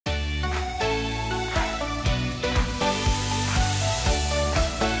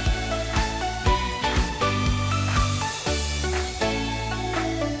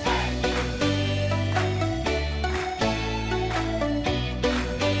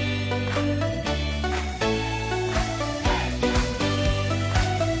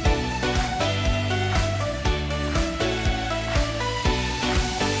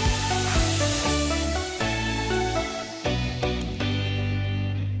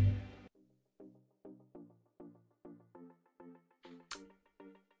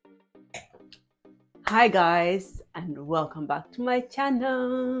Hi guys, and welcome back to my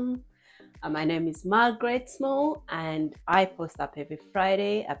channel. My name is Margaret Small and I post up every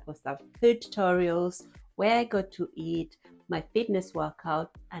Friday. I post up food tutorials where I go to eat, my fitness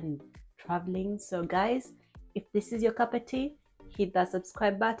workout and traveling. So guys, if this is your cup of tea, hit that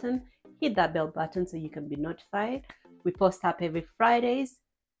subscribe button, hit that bell button so you can be notified. We post up every Fridays.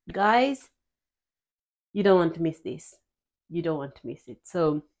 Guys, you don't want to miss this. You don't want to miss it.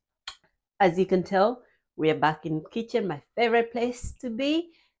 So as you can tell, we are back in the kitchen, my favorite place to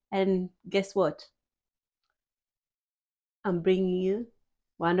be. And guess what? I'm bringing you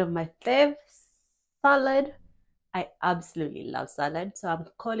one of my favorite salad. I absolutely love salad. So I'm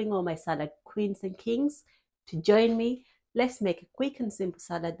calling all my salad queens and kings to join me. Let's make a quick and simple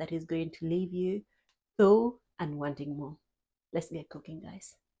salad that is going to leave you full and wanting more. Let's get cooking,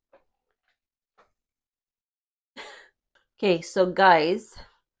 guys. Okay, so guys,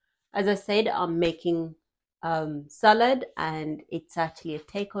 as I said, I'm making salad, and it's actually a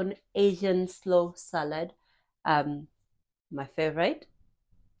take on Asian slow salad. My favorite.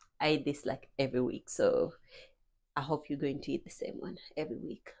 I eat this like every week, so I hope you're going to eat the same one every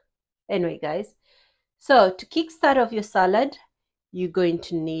week. Anyway, guys, so to kickstart off your salad, you're going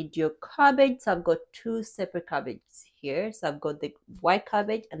to need your cabbage. So I've got two separate cabbages here. So I've got the white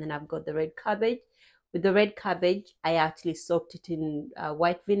cabbage and then I've got the red cabbage. With the red cabbage, I actually soaked it in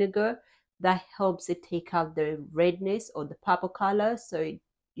white vinegar. That helps it take out the redness or the purple color, so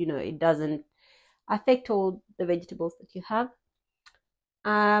it doesn't affect all the vegetables that you have.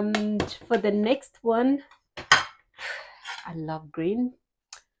 And for the next one, I love green.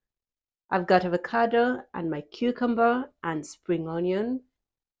 I've got avocado and my cucumber and spring onion.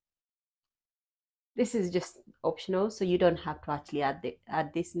 This is just optional, so you don't have to actually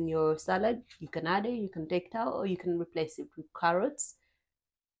add this in your salad. You can add it, you can take it out, or you can replace it with carrots.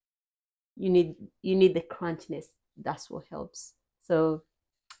 You need the crunchiness. That's what helps. So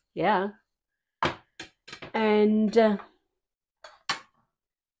yeah. And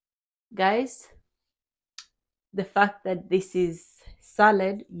guys, the fact that this is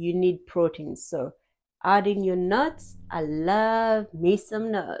salad, you need protein. So add in your nuts. I love me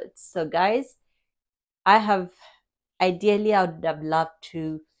some nuts. So guys, ideally I would have loved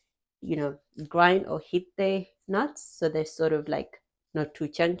to grind or hit the nuts so they're sort of like not too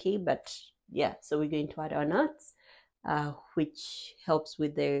chunky, but yeah. So we're going to add our nuts, which helps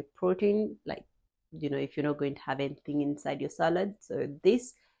with the protein, like if you're not going to have anything inside your salad, so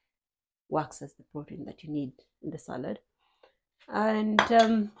this works as the protein that you need in the salad.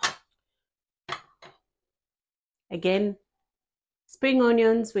 And again, spring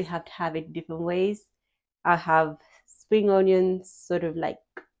onions, we have to have it different ways. I have spring onions sort of like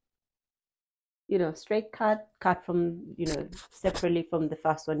straight cut from separately from the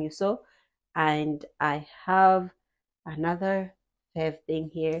first one you saw. And I have another favorite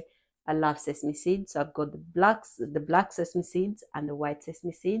thing here. I love sesame seeds, so I've got the black sesame seeds and the white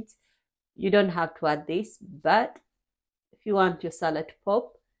sesame seeds. You don't have to add this, but if you want your salad to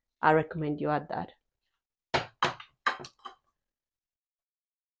pop, I recommend you add that.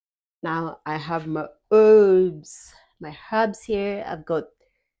 Now I have my herbs here. I've got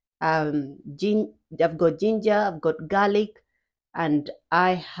ginger, I've got garlic, and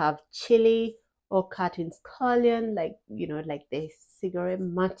I have chili or cut in scallion, like like the cigarette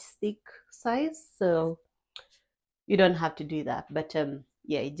matchstick size. So you don't have to do that, but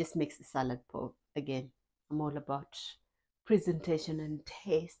yeah, it just makes the salad pop. Again, I'm all about presentation and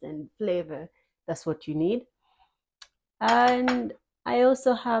taste and flavor. That's what you need. And I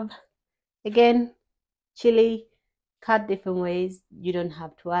also have, again, chili cut different ways. You don't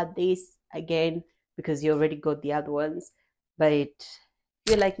have to add this again because you already got the other ones. But if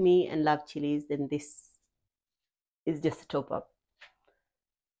you're like me and love chilies, then this is just a top up.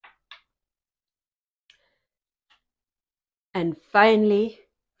 And finally,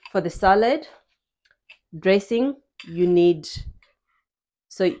 for the salad dressing, you need,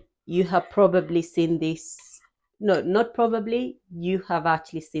 so you have probably seen this. No, not probably, you have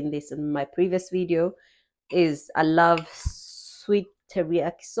actually seen this in my previous video. I love sweet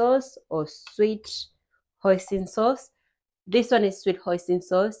teriyaki sauce or sweet hoisin sauce. This one is sweet hoisin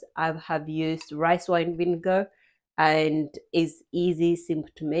sauce. I have used rice wine vinegar and is easy, simple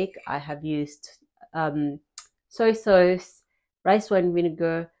to make. I have used soy sauce, rice wine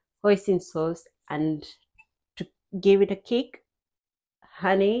vinegar, hoisin sauce, and to give it a kick,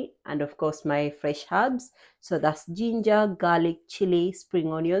 honey, and of course my fresh herbs. So that's ginger, garlic, chili,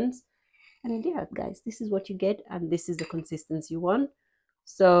 spring onions. And yeah, guys, this is what you get, and this is the consistency you want.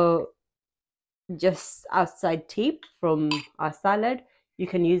 So just outside tip from our salad, You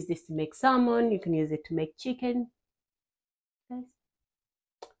can use this to make salmon, you can use it to make chicken. Guys,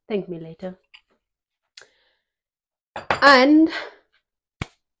 thank me later. And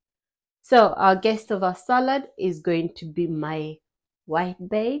so our guest of our salad is going to be my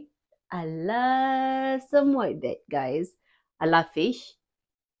whitebait. I love some whitebait, guys. I love fish.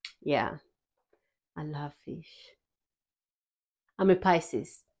 Yeah, I love fish. I'm a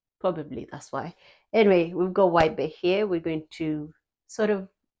Pisces, probably that's why. Anyway, we've got whitebait here. We're going to sort of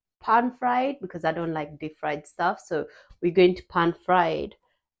pan fry it because I don't like deep fried stuff. So we're going to pan fry it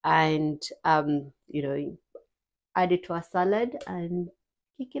and you know, add it to our salad and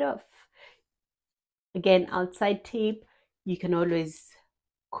kick it off. Again, outside tip, you can always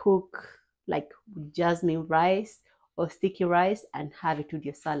cook like jasmine rice or sticky rice and have it with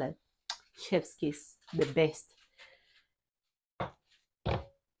your salad. Chef's kiss, the best.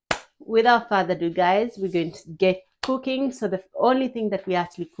 Without further ado, guys, we're going to get cooking. So the only thing that we're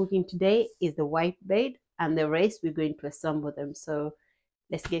actually cooking today is the whitebait, and the rest we're going to assemble them. So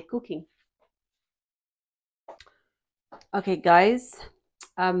let's get cooking. Okay, guys,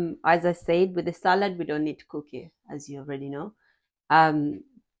 as I said, with the salad we don't need to cook it, as you already know.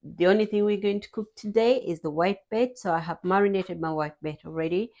 The only thing we're going to cook today is the whitebait. So I have marinated my whitebait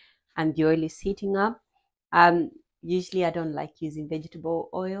already and the oil is heating up. Usually I don't like using vegetable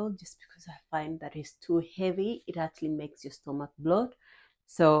oil just because I find that it's too heavy. It actually makes your stomach bloat.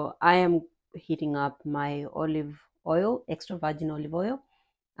 So I am heating up my olive oil, extra virgin olive oil,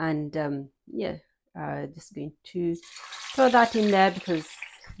 and yeah, just going to throw that in there because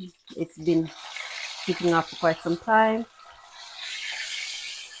it's been heating up for quite some time.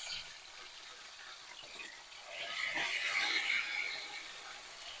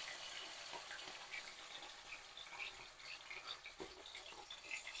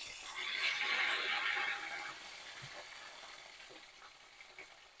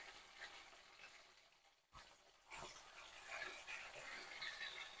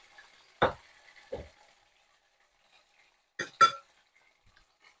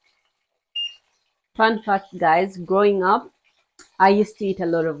 Fun fact, guys, growing up, I used to eat a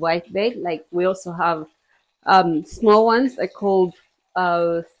lot of whitebait. Like we also have small ones are called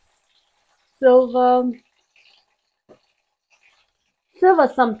uh, silver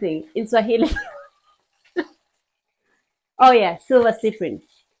something in Swahili. Oh yeah, silver cyprin.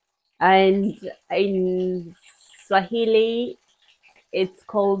 And in Swahili, it's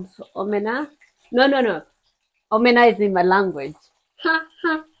called omena. No. Omena is in my language.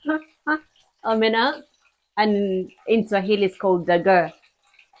 Omena. And in Swahili, it's called dagar.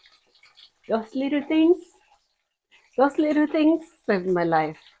 Those little things saved my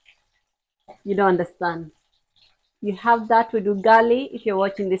life. You don't understand. You have that with ugali. If you're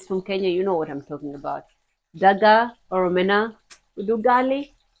watching this from Kenya, you know what I'm talking about. Daga or omena with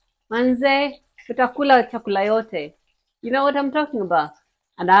ugali. Manze, utakula chakula yote. You know what I'm talking about?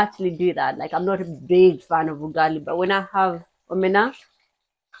 And I actually do that. Like, I'm not a big fan of ugali, but when I have omena,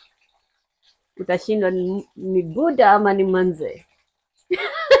 utashindwa ni Buddha ama ni manze.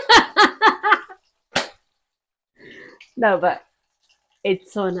 No, but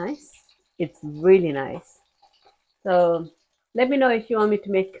it's so nice. It's really nice. So let me know if you want me to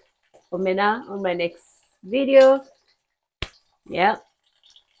make omena on my next video. Yeah.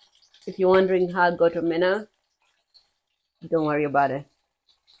 If you're wondering how I got omena, don't worry about it.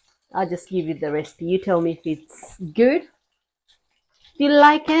 I'll just give you the recipe. You tell me if it's good. If you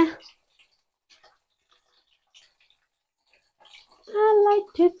like it. I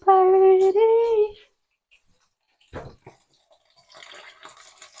like to party.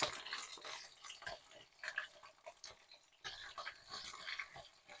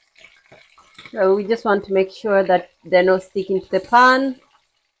 So we just want to make sure that they're not sticking to the pan.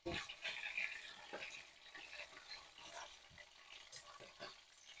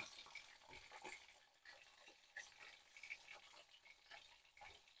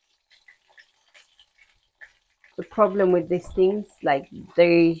 The problem with these things, like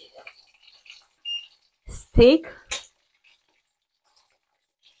they stick.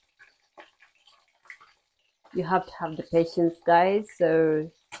 You have to have the patience, guys. So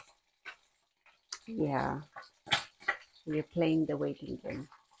yeah, we're playing the waiting game.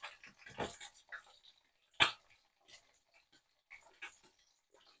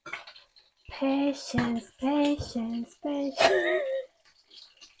 Patience, patience, patience.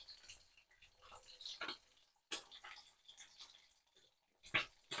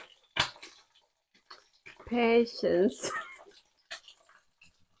 Patience.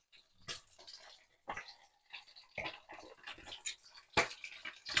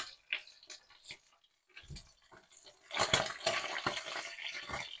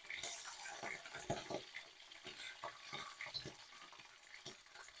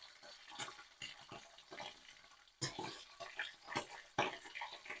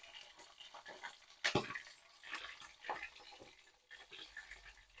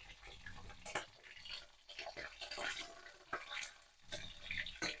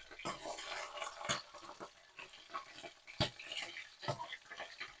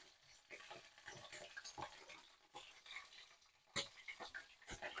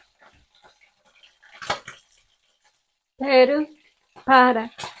 Pero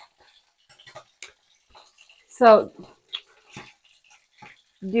para. So,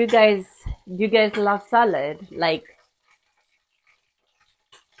 do you guys love salad? Like,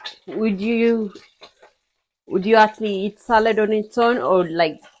 would you would you actually eat salad on its own, or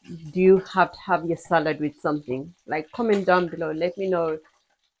like do you have to have your salad with something? Like, comment down below. Let me know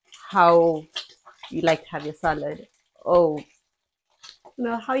how you like to have your salad. Oh,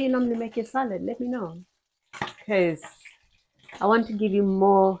 how you normally make your salad. Let me know, because I want to give you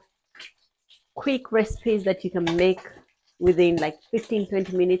more quick recipes that you can make within like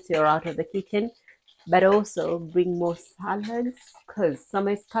 15-20 minutes. You're out of the kitchen, but also bring more salads because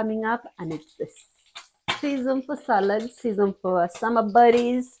summer is coming up and it's the season for salad, season for summer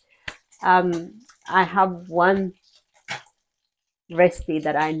buddies. I have one recipe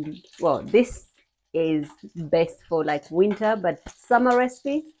that this is best for like winter, but summer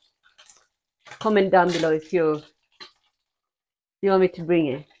recipe. Comment down below if you want me to bring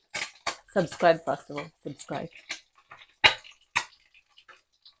it. Subscribe first of all. Subscribe.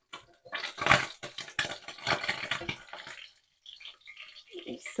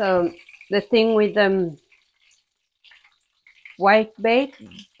 So the thing with white bait,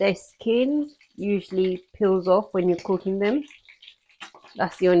 their skin usually peels off when you're cooking them.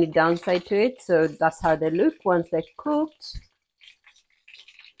 That's the only downside to it. So that's how they look once they're cooked.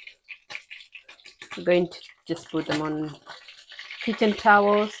 I'm going to just put them on kitchen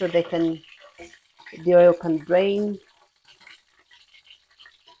towel so the oil can drain.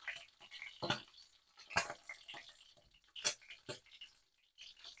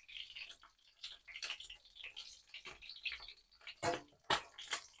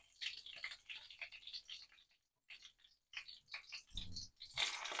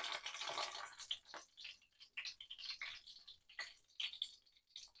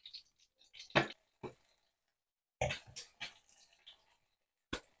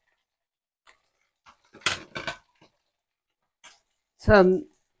 So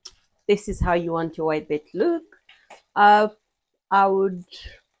this is how you want your white bait look. I would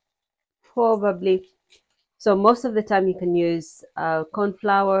probably, so most of the time you can use corn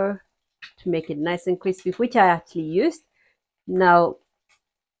flour to make it nice and crispy, which I actually used. Now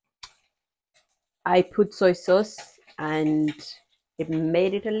I put soy sauce and it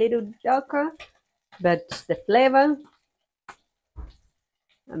made it a little darker, but the flavor,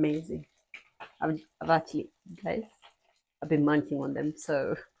 amazing. I've actually, guys, I've been munching on them,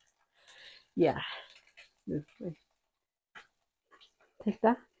 so yeah. Take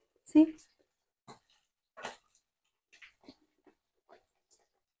that. See?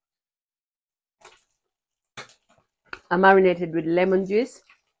 I marinated with lemon juice.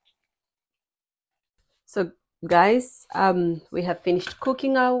 So guys, we have finished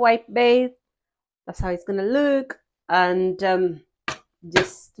cooking our white bait. That's how it's gonna look. And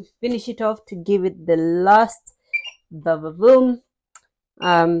just to finish it off, to give it the last boom,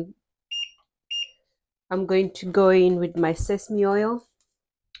 I'm going to go in with my sesame oil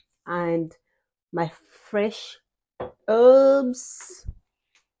and my fresh herbs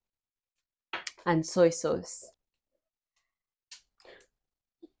and soy sauce.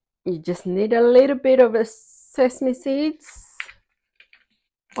 You just need a little bit of a sesame seeds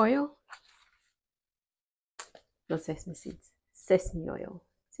oil. Not sesame seeds, sesame oil.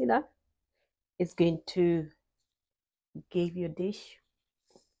 See that? It's going to give you a dish.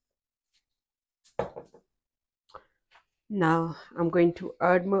 Now I'm going to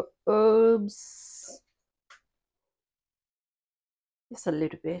add more herbs. Just a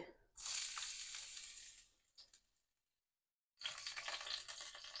little bit.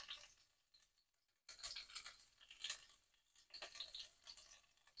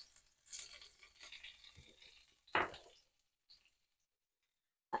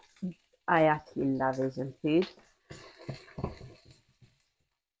 I actually love Asian food.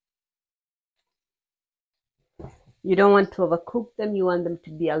 You don't want to overcook them. You want them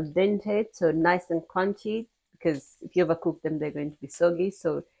to be al dente, so nice and crunchy, because if you overcook them, they're going to be soggy.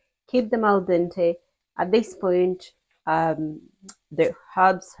 So keep them al dente. At this point, the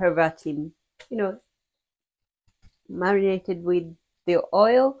herbs have actually, marinated with the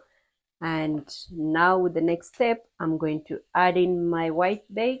oil. And now with the next step, I'm going to add in my white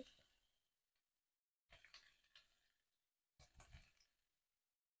bait.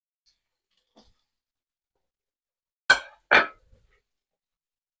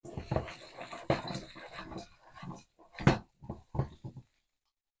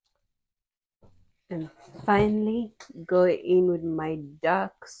 And finally, go in with my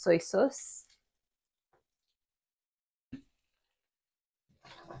dark soy sauce.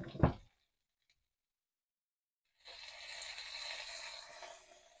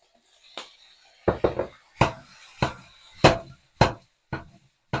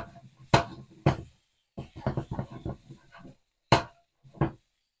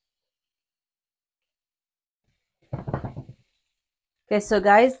 Okay, so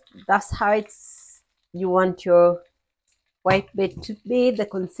guys, that's how you want your white bait to be, the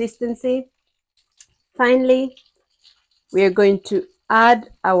consistency. Finally, we are going to add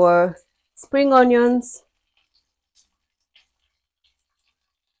our spring onions.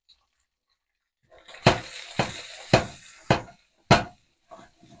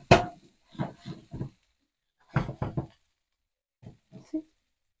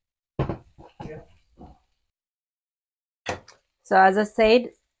 So as I said,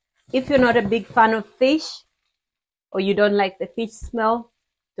 if you're not a big fan of fish or you don't like the fish smell,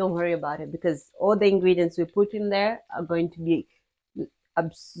 don't worry about it, because all the ingredients we put in there are going to be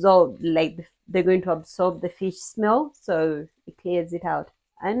absorbed, like they're going to absorb the fish smell, so it clears it out.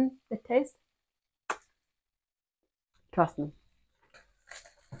 And the taste, trust me.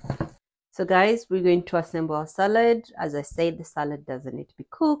 So guys, we're going to assemble our salad. As I said, the salad doesn't need to be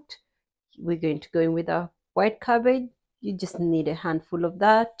cooked. We're going to go in with our white cabbage. You just need a handful of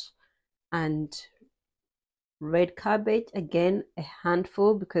that, and red cabbage, again a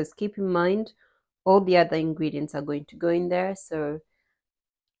handful, because keep in mind all the other ingredients are going to go in there. So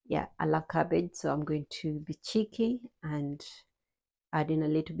yeah, I love cabbage, so I'm going to be cheeky and add in a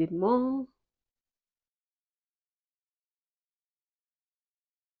little bit more.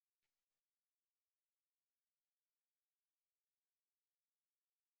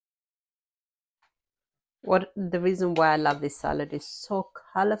 What the reason why I love this salad is so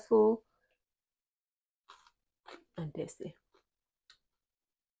colorful and tasty.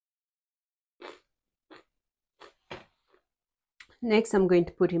 Next, I'm going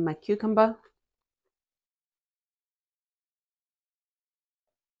to put in my cucumber.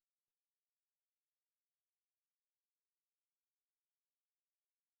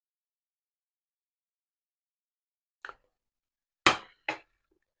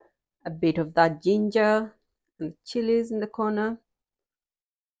 A bit of that ginger and chilies in the corner.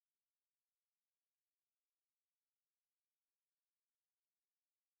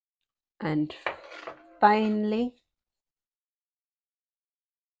 And finally,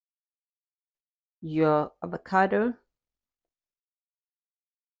 your avocado.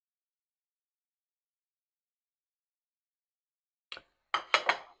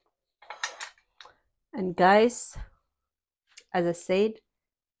 And guys, as I said,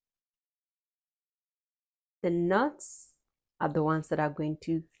 the nuts are the ones that are going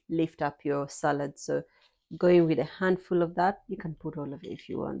to lift up your salad. So going with a handful of that, you can put all of it if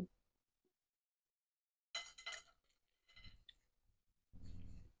you want.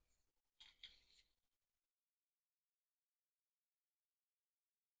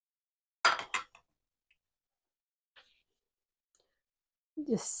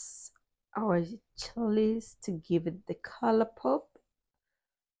 Just our chilies to give it the color pop.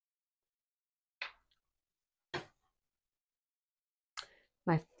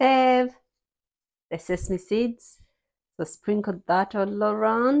 My fave, the sesame seeds. So sprinkle that all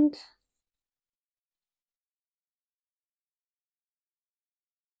around.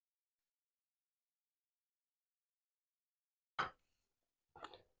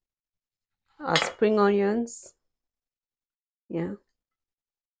 Our spring onions. Yeah.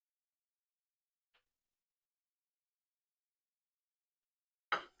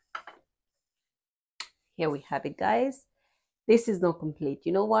 Here we have it, guys. This is not complete.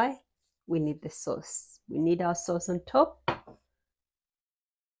 You know why? We need the sauce. We need our sauce on top.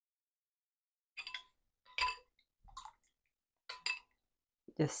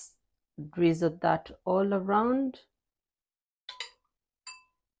 Just drizzle that all around.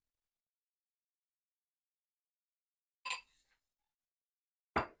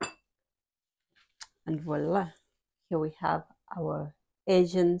 And voila, here we have our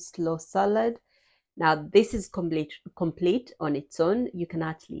Asian slow salad. Now this is complete on its own. You can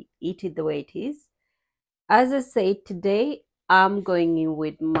actually eat it the way it is. As I said, today I'm going in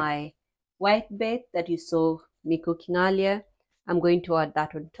with my white bait that you saw me cooking earlier. I'm going to add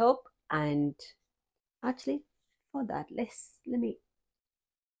that on top, and actually for that,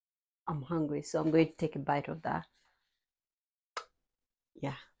 I'm hungry, so I'm going to take a bite of that.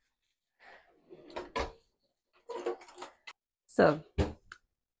 Yeah. So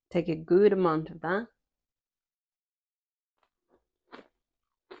take a good amount of that.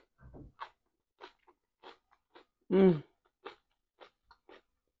 Mm.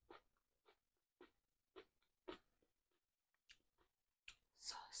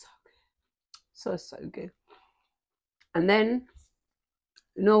 So good. So good. And then,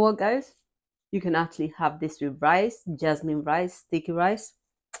 you know what, guys? You can actually have this with rice, jasmine rice, sticky rice.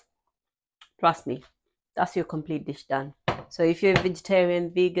 Trust me, that's your complete dish done. So if you're a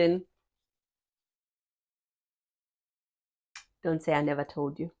vegetarian, vegan, Don't say I never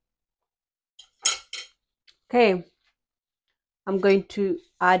told you. Okay, I'm going to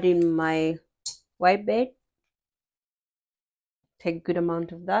add in my white bait. Take a good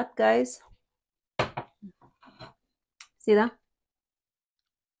amount of that, guys. See that?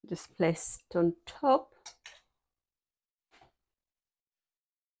 Just place it on top.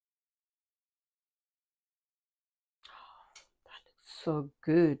 That looks so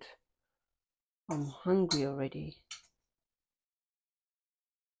good. I'm hungry already.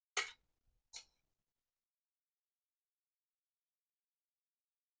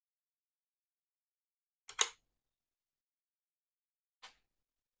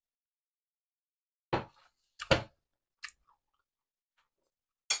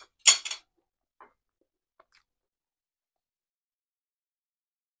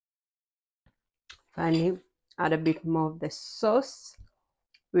 Finally, add a bit more of the sauce.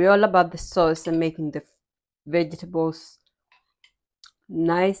 We're all about the sauce and making the vegetables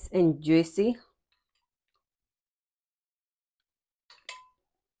nice and juicy.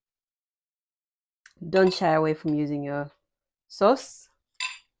 Don't shy away from using your sauce.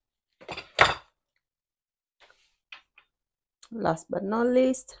 Last but not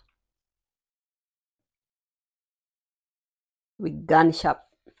least, we garnish up.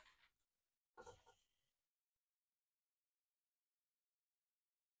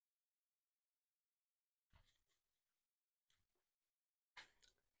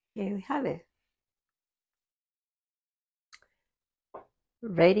 Here we have it.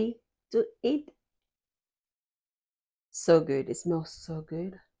 Ready to eat. So good. It smells so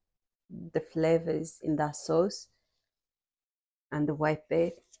good. The flavors in that sauce and the white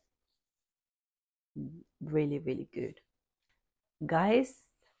bait, really, really good. Guys,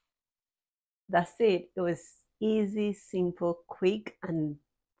 that's it. It was easy, simple, quick, and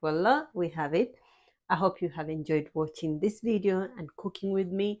voila, we have it. I hope you have enjoyed watching this video and cooking with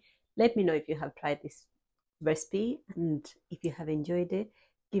me. Let me know if you have tried this recipe, and if you have enjoyed it,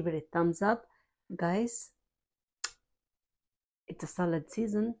 give it a thumbs up. Guys, it's a salad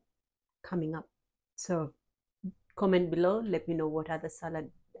season coming up, so comment below, let me know what other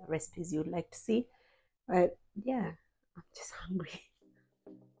salad recipes you'd like to see. Yeah, I'm just hungry.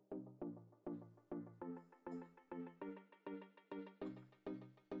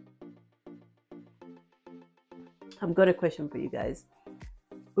 I've got a question for you guys.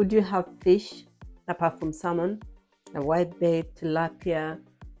 Would you have fish apart from salmon, a whitebait, tilapia,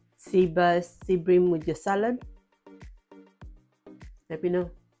 sea bass, sea bream with your salad? Let me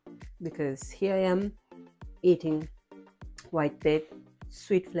know, because here I am eating whitebait,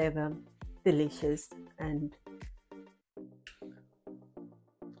 sweet flavor, delicious, and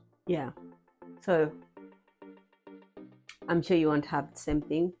yeah, so I'm sure you won't have the same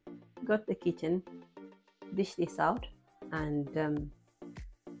thing. Go to the kitchen, dish this out, and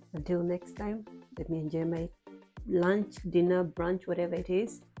until next time, let me enjoy my lunch, dinner, brunch, whatever it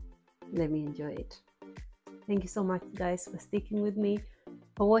is. Let me enjoy it. Thank you so much, guys, for sticking with me,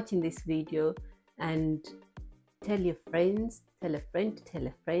 for watching this video, and tell your friends, tell a friend to tell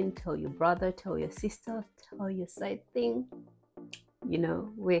a friend, tell your brother, tell your sister, tell your side thing. You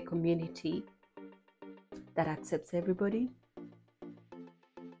know, we're a community that accepts everybody.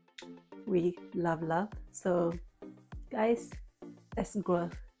 We love love. So guys, let's grow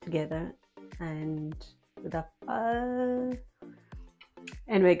together and without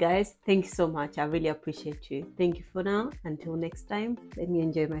anyway, guys, thank you so much. I really appreciate you. Thank you for now. Until next time, let me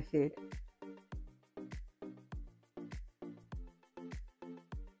enjoy my food.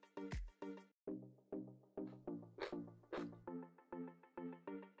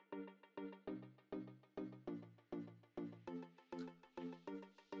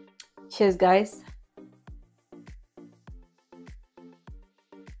 Cheers, guys.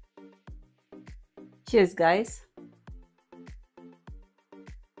 Cheers, guys.